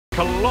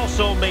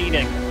colossal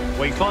meaning.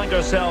 We find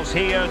ourselves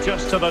here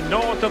just to the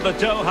north of the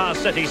Doha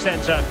city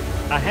centre,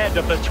 ahead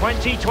of the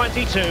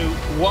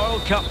 2022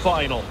 World Cup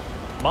final.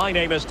 My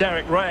name is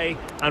Derek Ray,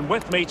 and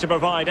with me to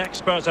provide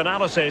expert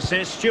analysis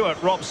is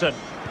Stuart Robson.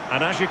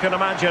 And as you can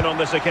imagine on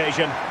this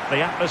occasion, the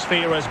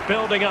atmosphere is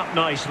building up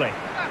nicely.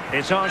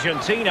 It's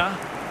Argentina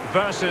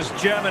versus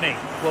Germany.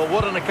 Well,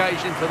 what an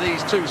occasion for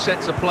these two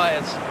sets of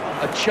players.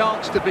 A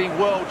chance to be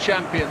world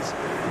champions.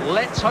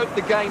 Let's hope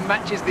the game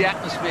matches the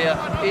atmosphere.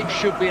 It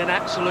should be an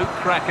absolute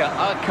cracker.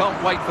 I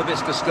can't wait for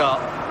this to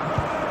start.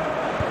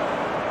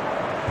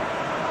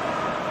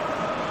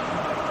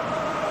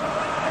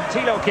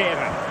 Tilo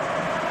Kehrer.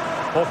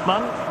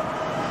 Hoffmann.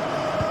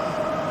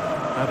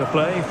 Out of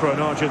play for an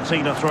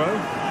Argentina throw.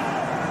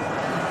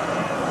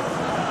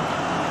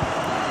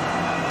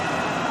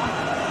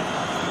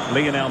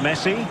 Lionel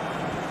Messi.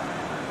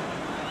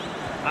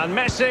 And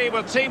Messi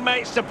with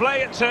teammates to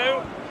play it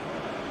to.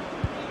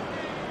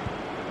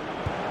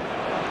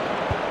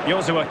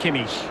 Joshua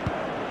Kimmich.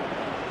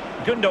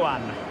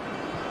 Gundogan.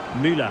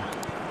 Müller.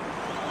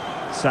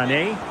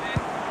 Sané.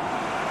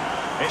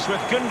 It's with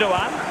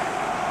Gundogan.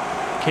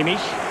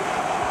 Kimmich.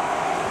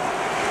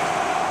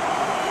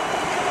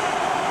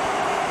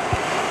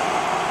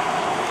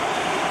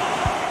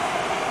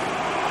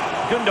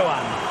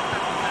 Gundogan.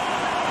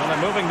 And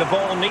they're moving the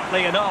ball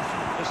neatly enough.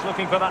 Just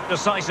looking for that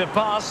decisive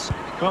pass.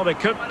 Well, they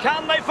could.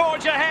 Can they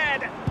forge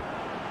ahead?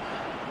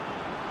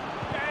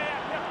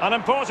 An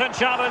important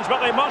challenge,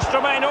 but they must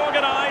remain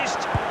organised.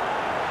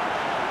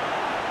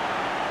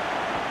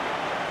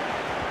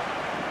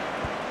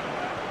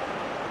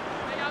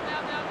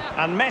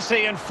 And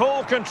Messi in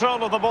full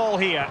control of the ball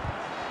here.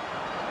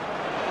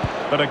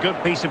 But a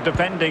good piece of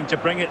defending to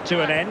bring it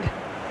to an end.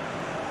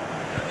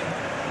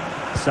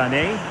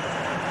 Sané.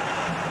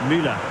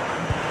 Müller.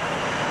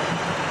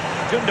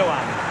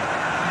 Gundogan.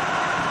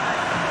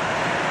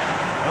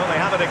 Well, they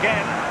have it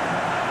again.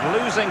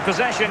 Losing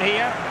possession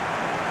here.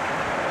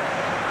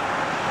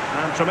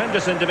 And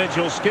tremendous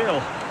individual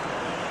skill.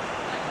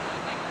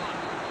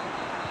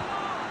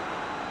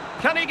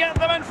 Can he get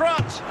them in front?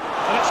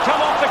 And it's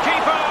come off the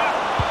keeper.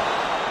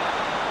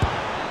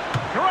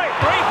 Great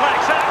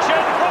reflex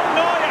action from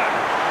Neuer.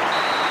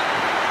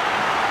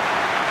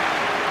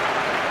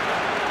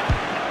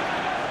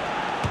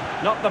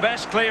 Not the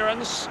best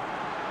clearance.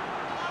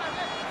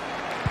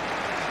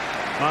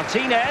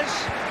 Martinez.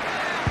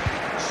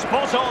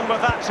 Spot on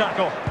with that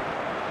tackle.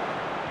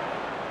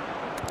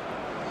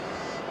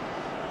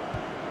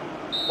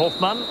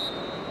 Hoffmann.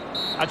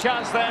 A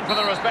chance then for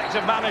the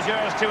respective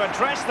managers to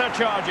address their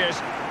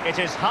charges. It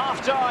is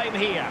half-time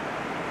here.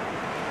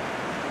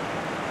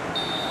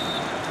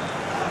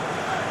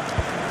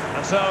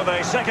 And so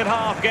the second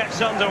half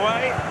gets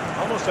underway.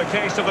 Almost a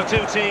case of the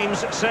two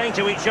teams saying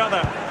to each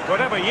other,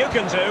 whatever you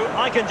can do,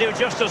 I can do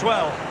just as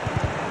well.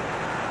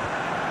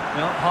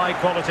 Well,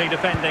 high-quality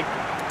defending.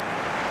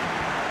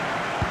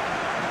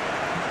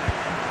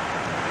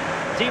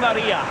 Di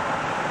Maria.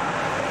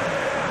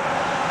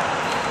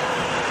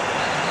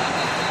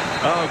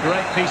 Oh,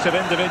 great piece of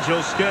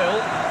individual skill.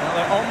 Well,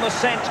 they're on the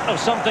scent of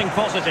something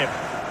positive.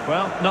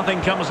 Well,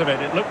 nothing comes of it.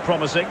 It looked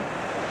promising.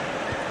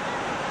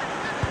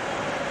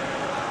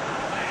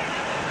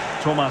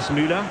 Thomas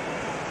Müller.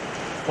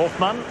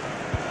 Hoffmann.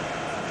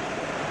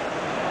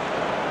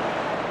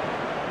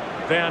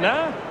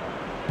 Werner.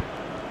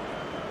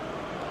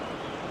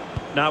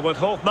 Now with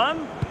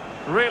Hoffmann.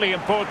 Really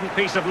important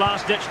piece of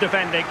last-ditch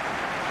defending.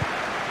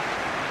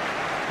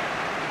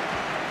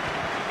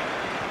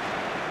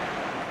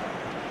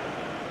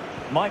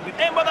 Might be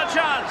in with a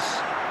chance.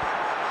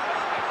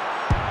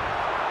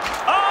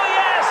 Oh,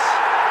 yes!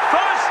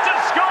 First to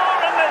score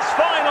in this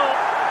final.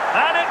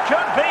 And it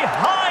could be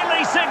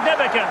highly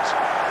significant.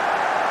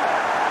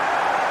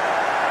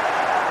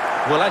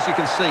 Well, as you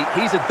can see,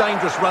 he's a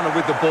dangerous runner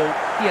with the ball.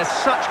 He has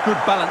such good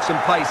balance and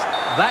pace.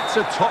 That's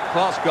a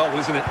top-class goal,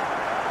 isn't it?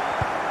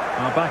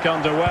 Well, back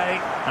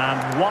underway,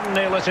 and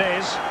 1-0 it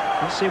is.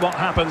 Let's see what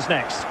happens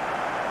next.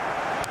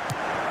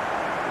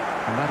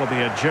 And that'll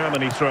be a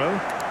Germany throw.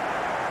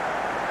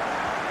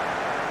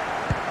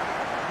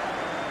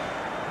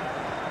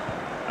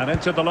 And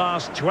into the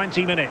last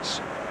 20 minutes.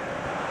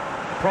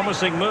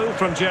 Promising move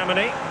from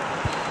Germany.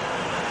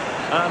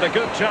 And a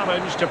good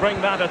challenge to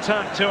bring that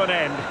attack to an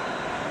end.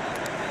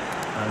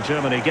 And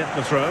Germany get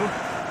the throw.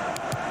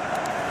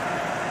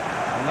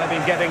 And they've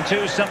been getting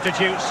two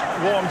substitutes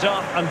warmed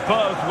up, and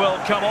both will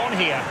come on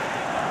here.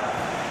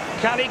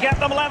 Can he get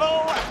them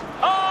level?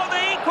 Oh,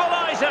 the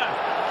equaliser!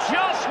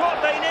 Just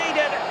what they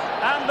needed,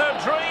 and their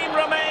dream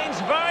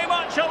remains very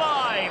much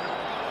alive.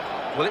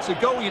 Well, it's a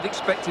goal you'd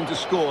expect him to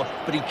score,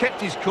 but he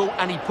kept his cool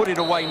and he put it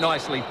away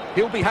nicely.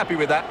 He'll be happy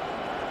with that.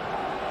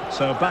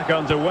 So back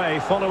underway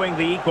following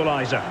the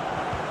equaliser.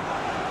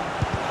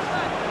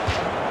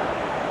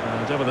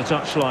 And over the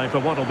touchline for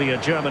what will be a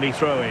Germany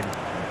throw-in.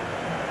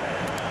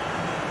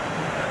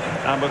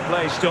 And with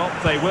play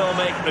stopped, they will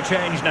make the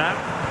change now.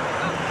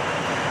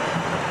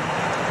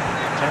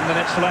 10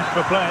 minutes left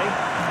for play.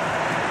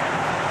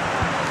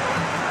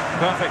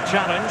 Perfect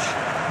challenge.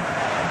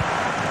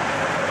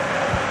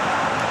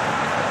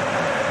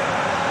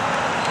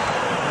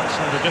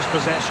 to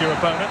dispossess your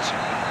opponent.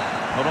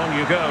 Well, on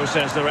you go,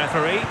 says the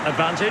referee.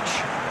 Advantage.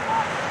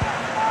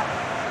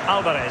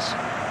 Alvarez.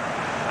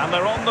 And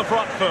they're on the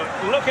front foot,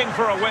 looking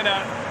for a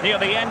winner near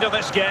the end of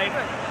this game.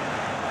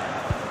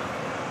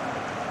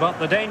 But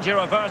the danger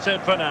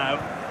averted for now.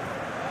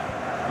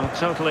 Well,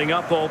 totalling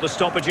up all the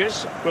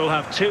stoppages, we'll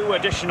have 2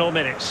 additional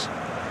minutes.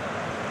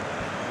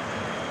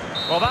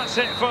 Well, that's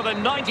it for the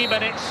 90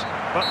 minutes,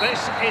 but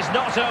this is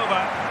not over,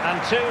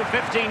 and 2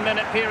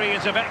 15-minute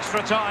periods of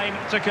extra time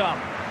to come.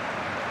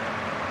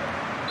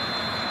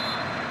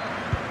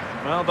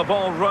 Well, the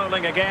ball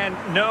rolling again,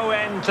 no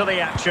end to the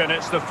action.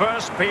 It's the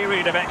first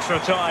period of extra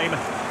time,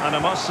 and I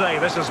must say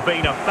this has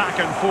been a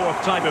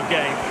back-and-forth type of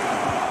game.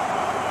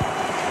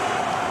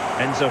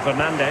 Enzo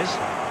Fernandez,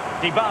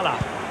 Dybala,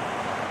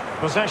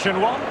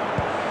 possession 1.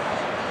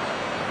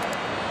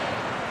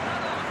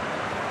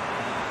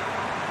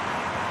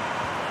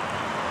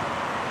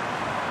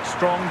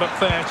 Strong but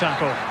fair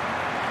tackle.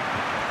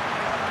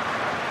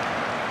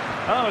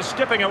 Oh,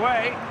 skipping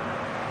away.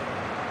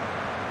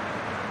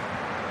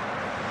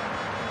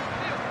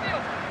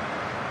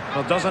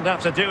 Well, doesn't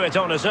have to do it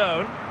on his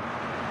own.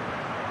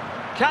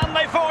 Can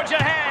they forge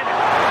ahead?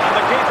 And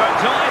the keeper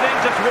diving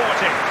to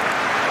thwart it.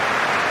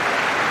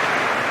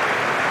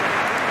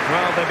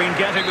 Well, they've been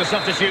getting the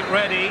substitute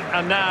ready,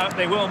 and now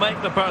they will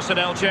make the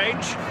personnel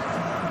change.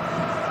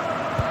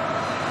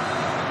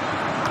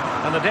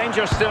 And the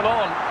danger's still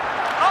on.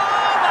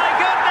 Oh, my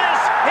goodness!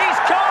 He's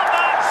caught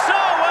that so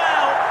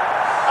well!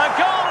 A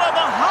goal of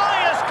the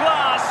highest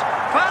class!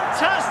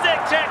 Fantastic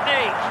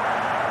technique!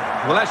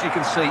 Well, as you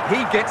can see,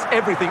 he gets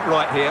everything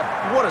right here.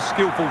 What a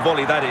skillful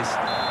volley that is.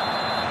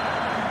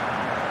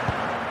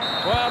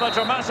 Well, a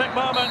dramatic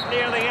moment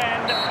near the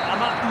end, and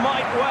that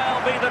might well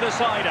be the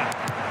decider.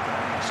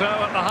 So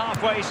at the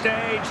halfway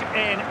stage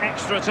in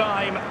extra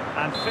time,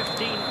 and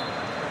 15...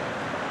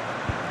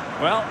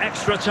 Well,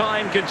 extra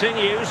time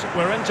continues.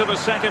 We're into the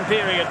second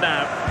period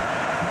now.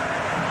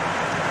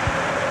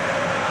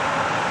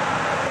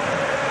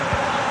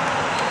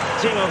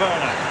 Timo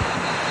Werner.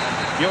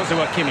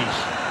 Joshua Kimmich.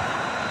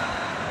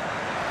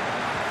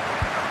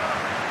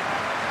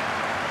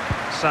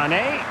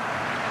 Sané.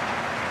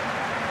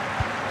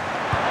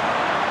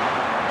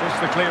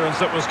 Just the clearance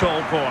that was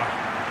called for.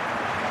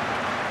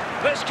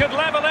 This could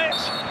level it,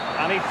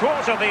 and he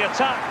thwarted the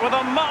attack with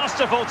a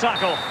masterful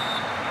tackle.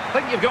 I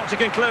think you've got to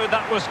conclude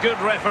that was good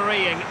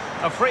refereeing.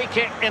 A free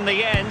kick in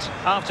the end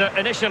after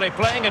initially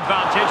playing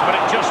advantage, but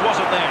it just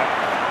wasn't there.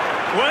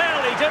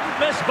 Well, he didn't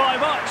miss by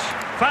much.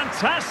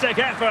 Fantastic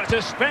effort,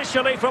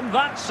 especially from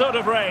that sort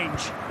of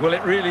range. Well,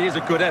 it really is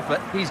a good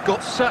effort. He's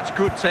got such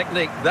good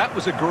technique. That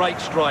was a great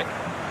strike.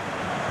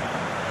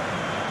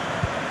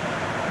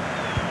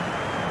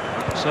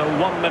 So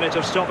 1 minute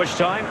of stoppage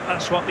time,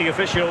 that's what the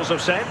officials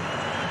have said.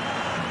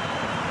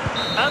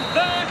 And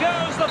there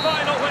goes the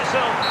final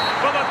whistle.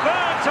 For the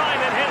third time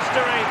in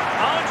history,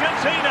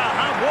 Argentina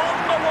have won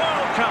the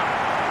World Cup.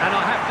 And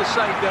I have to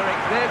say, Derek,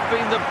 they've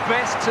been the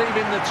best team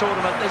in the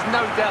tournament. There's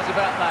no doubt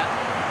about that.